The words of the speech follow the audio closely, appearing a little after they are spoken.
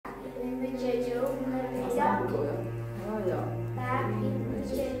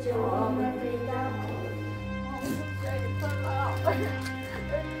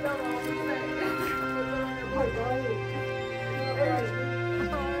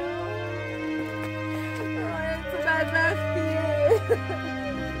Very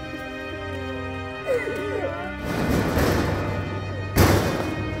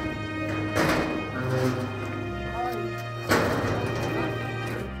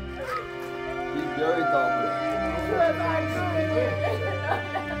confident.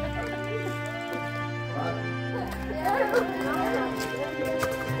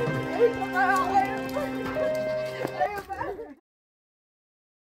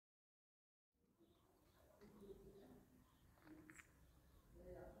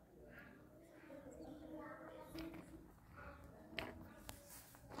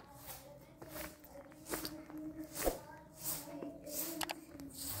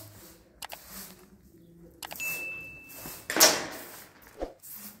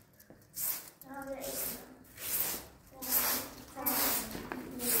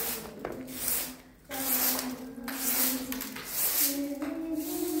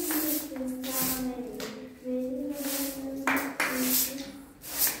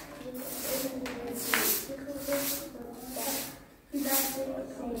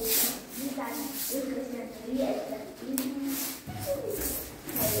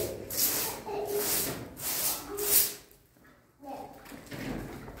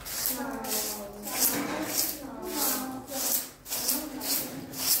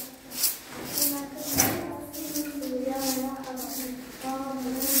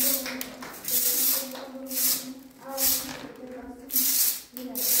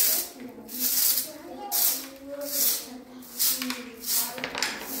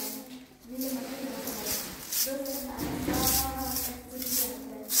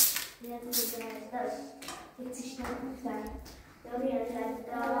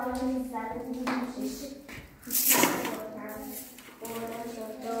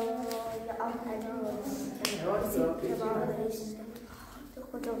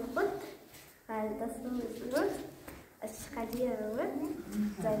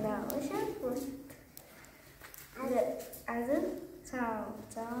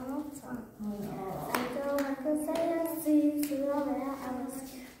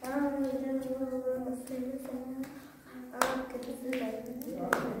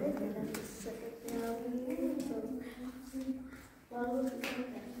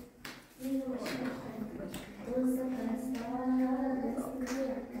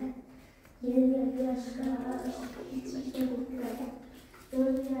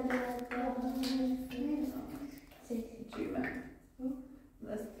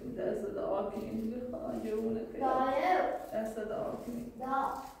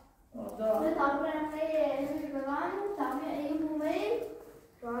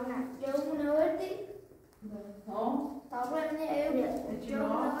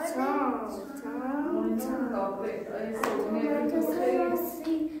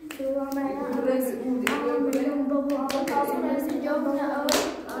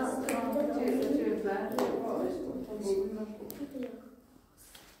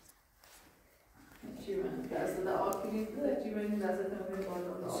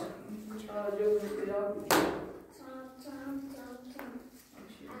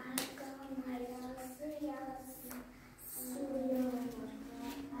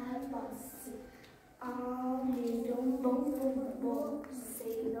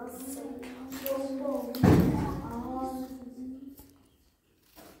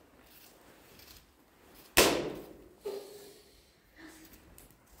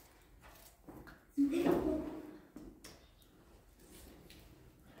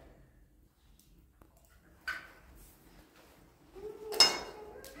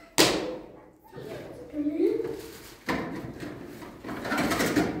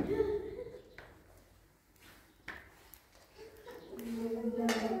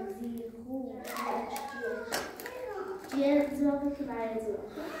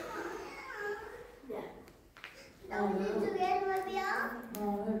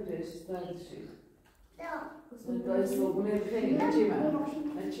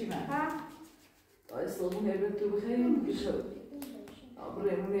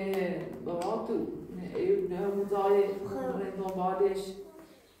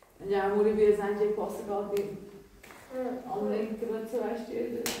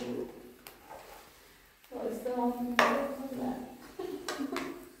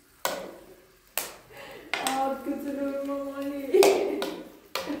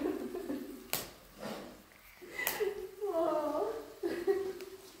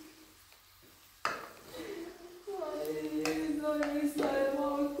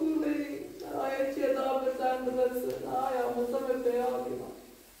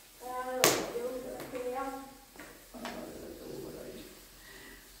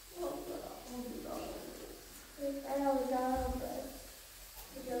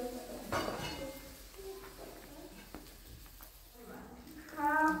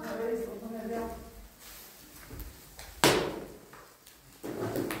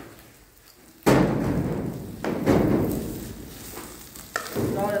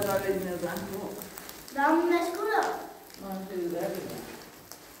 la vedi nel branco? Dammi una scuola. Non ti devi.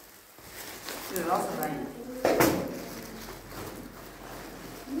 Io lo so, dai.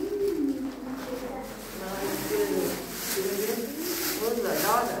 Cosa da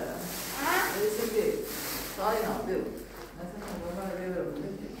dare? Devi sai no, devo. Adesso non devo fare vedere.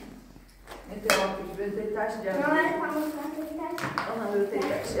 Mette occhi, ci vede il taci già. No, è quando stanno i tacci. Ona vede il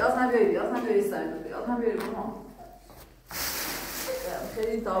taci. Ona vede sai, ona vede no.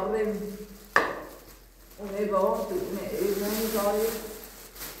 خیلی تابلو اونه با تو اونه میذاری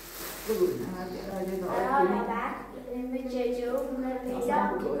بگو اگه بعد این چجور اونه پیدا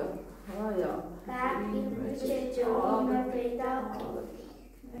بعد این چجور اونه پیدا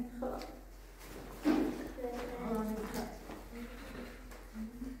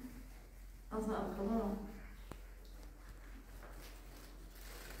اصلا خلاص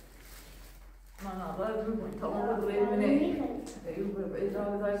من اول بگم تمام دوری منه ایوب به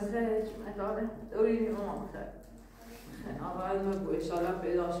اجازه خیلی اجازه دوری ما خیلی اول بگو اشاره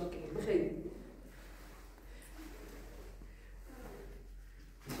پیدا شکی خیلی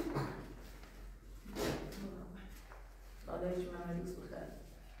داداش من ریس بخیر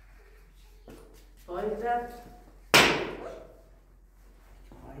فایده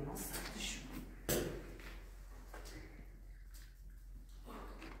ay nasıl düşün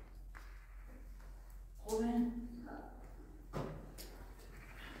joven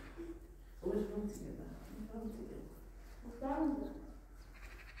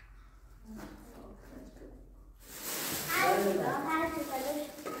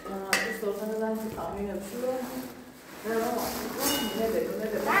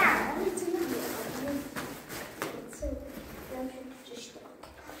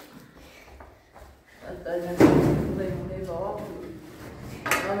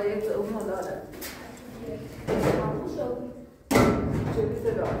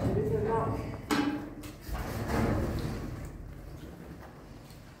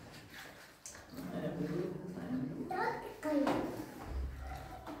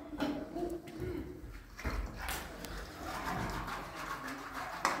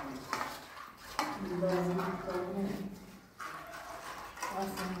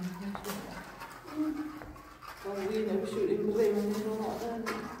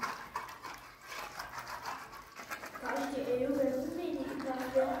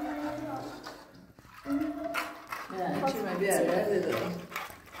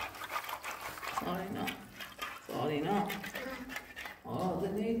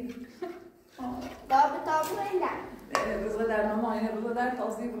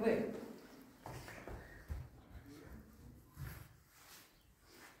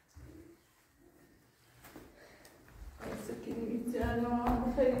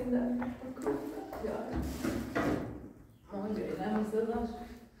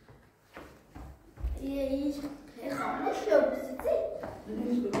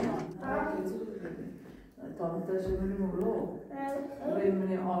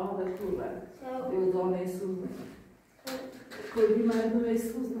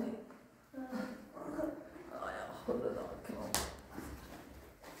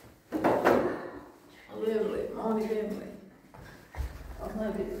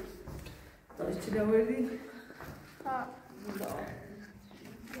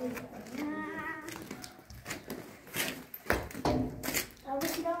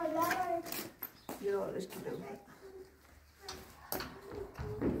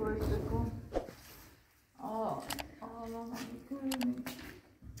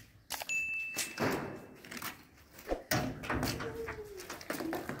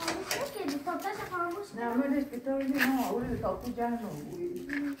hoje não tinha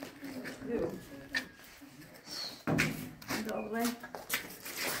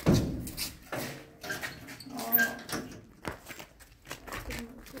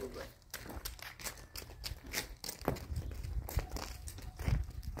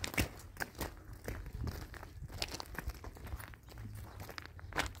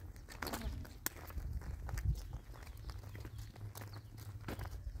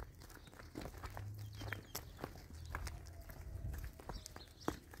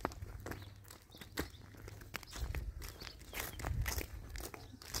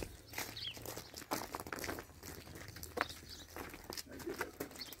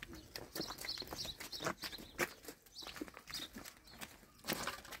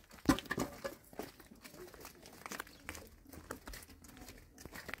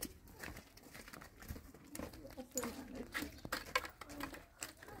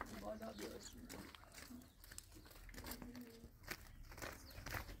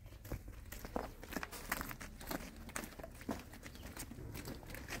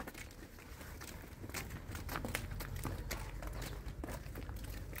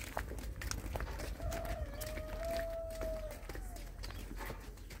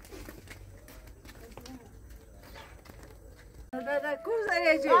نه کور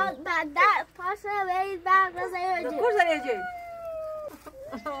زریجی بعد پاس برید بعد زریجی کور زریجی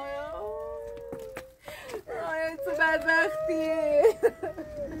آیا تو بدبختیه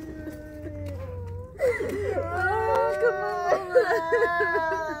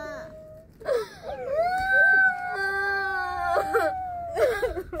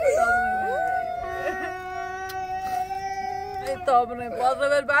طابونه بازه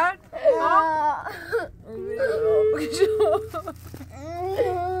بر بعد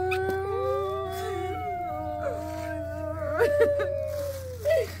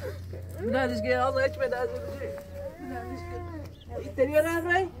Nomadic's getting all the edge, but that's what it is. You tell you that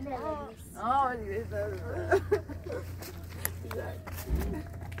right? Oh, you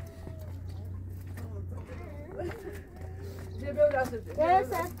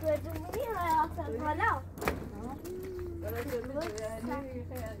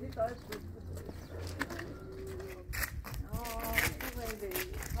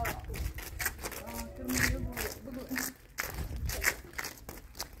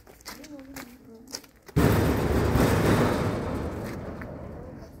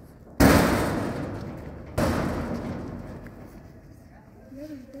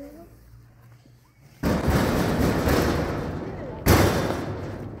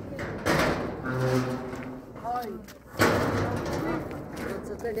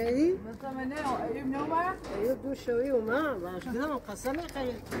ليدي ايوب نوماد ايوب دو شوي وما باشدهم قسمي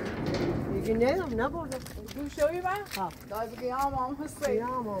خير يجينا نبوده دو شوي ما ها طيب قيام عم حسين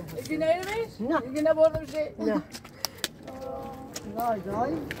قيام عم حسين. يجينا يمش لا. يجينا برضه شيء لا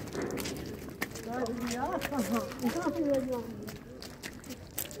داي يا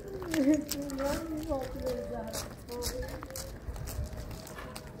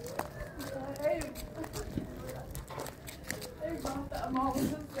ماما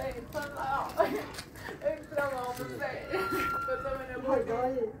حسين طلع اكرم ماما حسين بس انا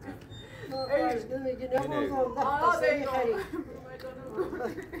بقول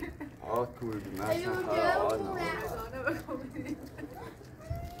عاكل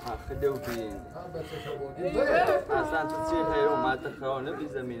خدوا فين اصلا تصير هي وما تخرونه في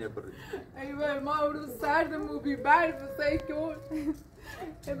زمینه برد ايوه ما ورد سردم وبيبرد سيكون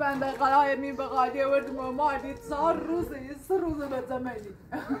بنده قلای می بقادی ورد مامادی 4 روزه 3 روزه به زمانی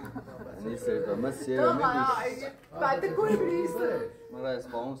نیسته ما سیرا میگیش بعد کل بیسته مرا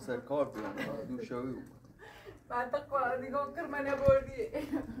اسپاون سرکار بیان دو شوی بعد قرار دیگه کرمانه بردی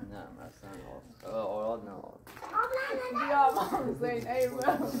نه مثلا آراد نه بیا مام زین ایوه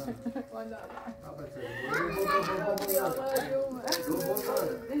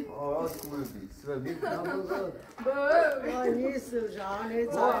آراد کوی بیست و بیت نیست جانه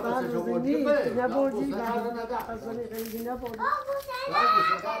تعبان زنی نبودی قسمی خیلی نبودی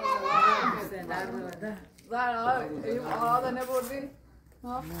زارا ایوه آراد نبردی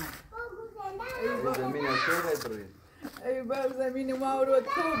زمین چه برد ایوه زمین ما رو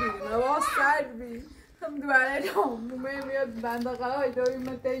تو بی نواز سرد بی هم دوباره مومه میاد بنده قلای دوی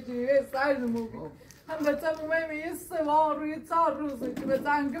من تجربه سرد موبی هم بچه مومه میاد 3 ماه روی 4 روزه که به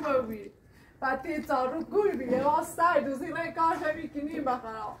زنگ ببی بعد 4 روز گل بی نواز سرد و زیره کاش همی کنیم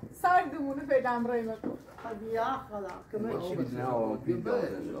بخرا سردمونه فیدم رای مکن یا خدا کمک نه بیت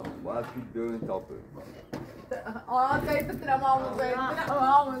باید بیت بیرون تاپه آه کهی تو ترمامو زید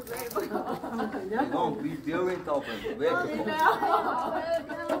ترمامو زید نه بیت بیرون تاپه ویک بیت بیرون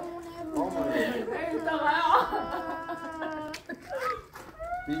تاپه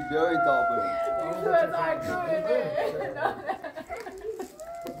باید بیت بیرون تاپه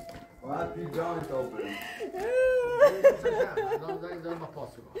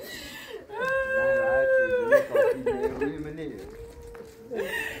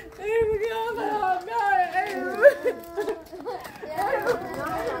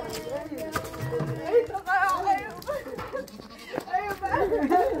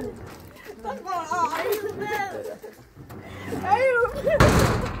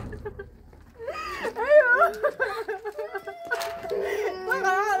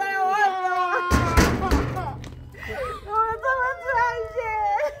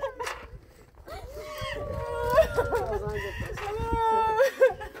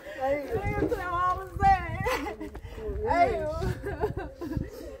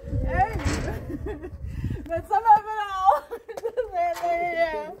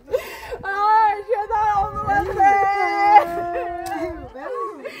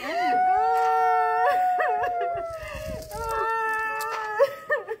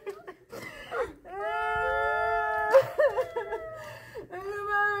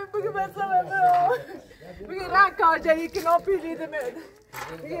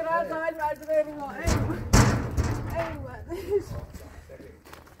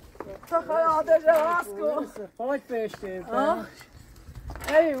تا خدا جواز کن خاک بشته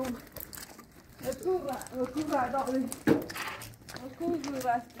ایو اکورا داری اکورا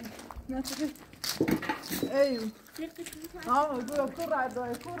راستی نتوی ایو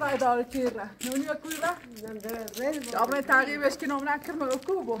اکورا داری کیره نونی اکورا آمه تقیبش که نام نکرم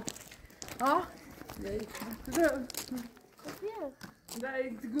اکوبو ها ده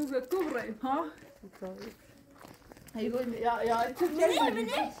یک گوز اکورا ها ایو یا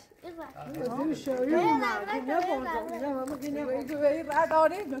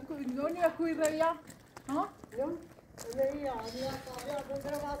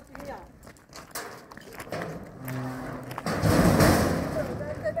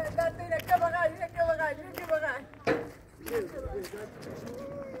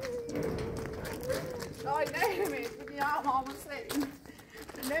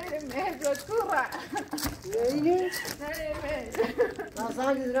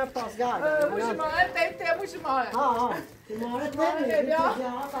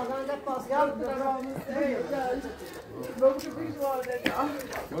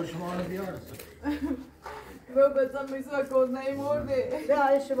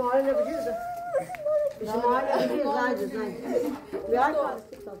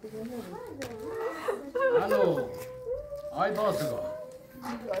الو آی باسگاه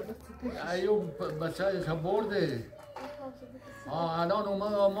ایوب بچه‌ش برده الان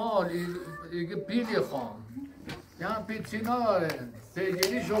اومد مال دیگه پیلی خام یه پیچی نداره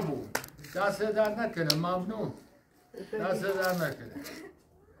پیگیری شو بود دست در نکنه ممنون دست در نکنه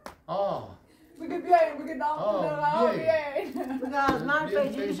بگه بیاین بگه نام بیاین بگه از من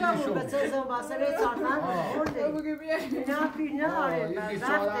پیگیری شو بود به سه باسره ساختن برده بگه بیاین اینا پیل نداره این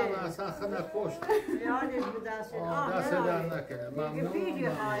بیچاره هم اصلا خود نکشت یادش بود دست در نکنه ممنون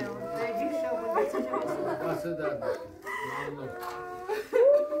پیگیری شو بود به سه دست در نکنه ممنون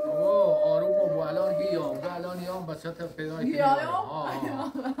آروم و الان گیام بسیار پیدا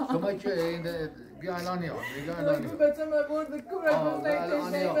شما که این الان بچه ما برده کورا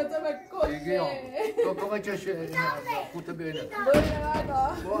نکشه بچه ما کشه تو کمه چشه خوت بینه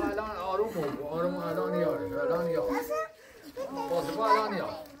الان آروم الان پاسگاه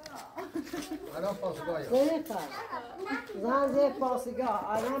الان پاسگاه زن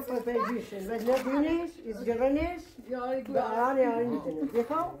پاسگاه الان پیگیشن و ندونش ازگرنش به الان میتونه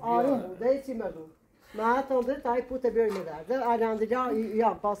بخوام آروم بوده چی مگو ما attendait تای پوت بیاری میدارد الان دیگه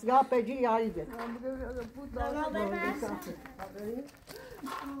یا پاسگاه پیگی یاری ده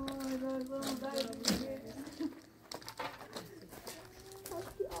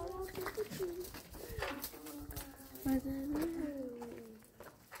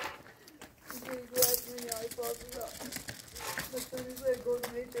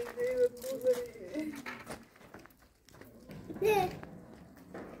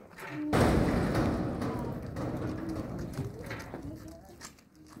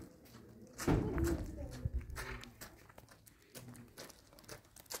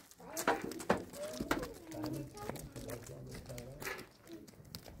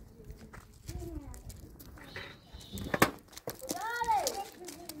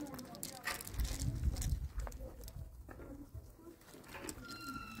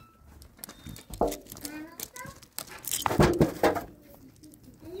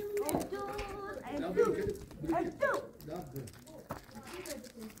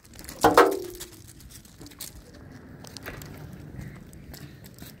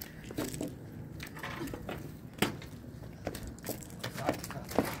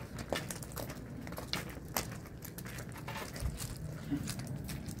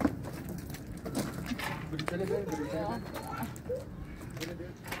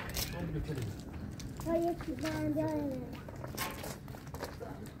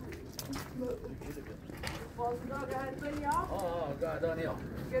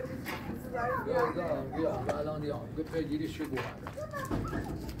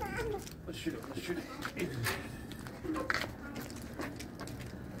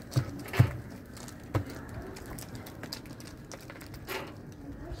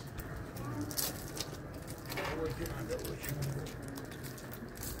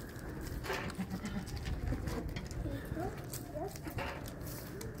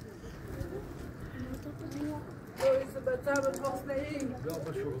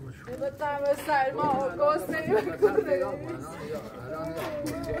بطعم سرما گسنه بکنه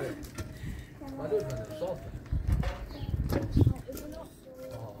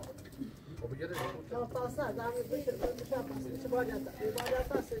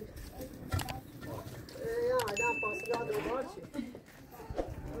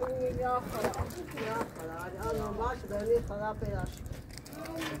یا خدا یا خدا الان باشه داریم خدا پیداش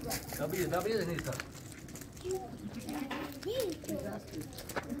دبیر نیست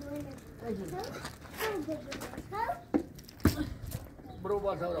برو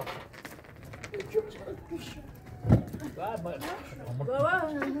باز برو بابا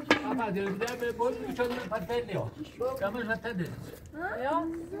اما دیگه به بود میشد پتنیو کامل پتنی یا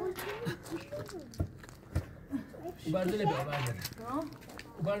وبعدين بقى بعدين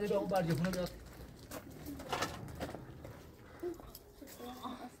وبعدين بقى وبعدين يكون ده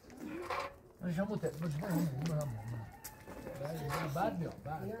مش هموت مش مهم بعد بيو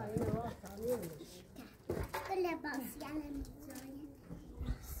بعد كل باص يعني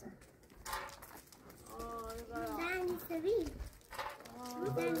يعني سبيل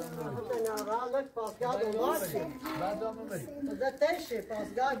انا رالك باسقال وماشي بعد ما مري ده تشي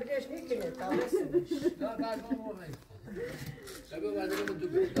باسقال بديش نيكني تعرف لا بعد ما مري سبب بعد ما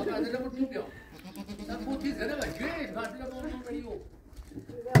تجيب بعد ما تجيب سبوتي زنا ما جيت بعد ما مريو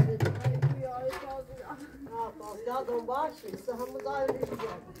باسقال وماشي سهم ضايل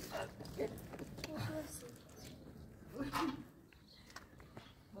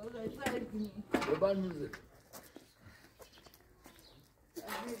وبعد منزل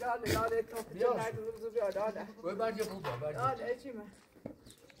لاله تو چه روزو بیاد وبعد يفوق بعد لاله چی من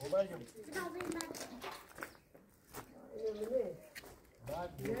وبعد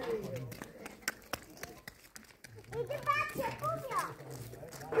İki parça koyuyor.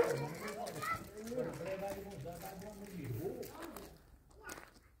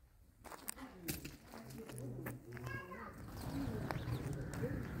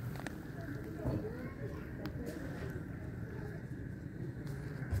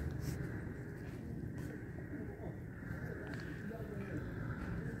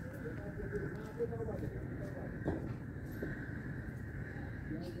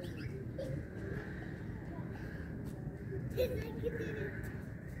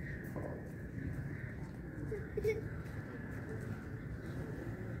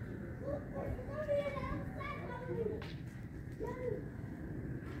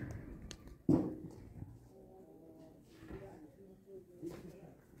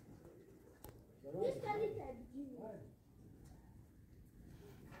 This guy is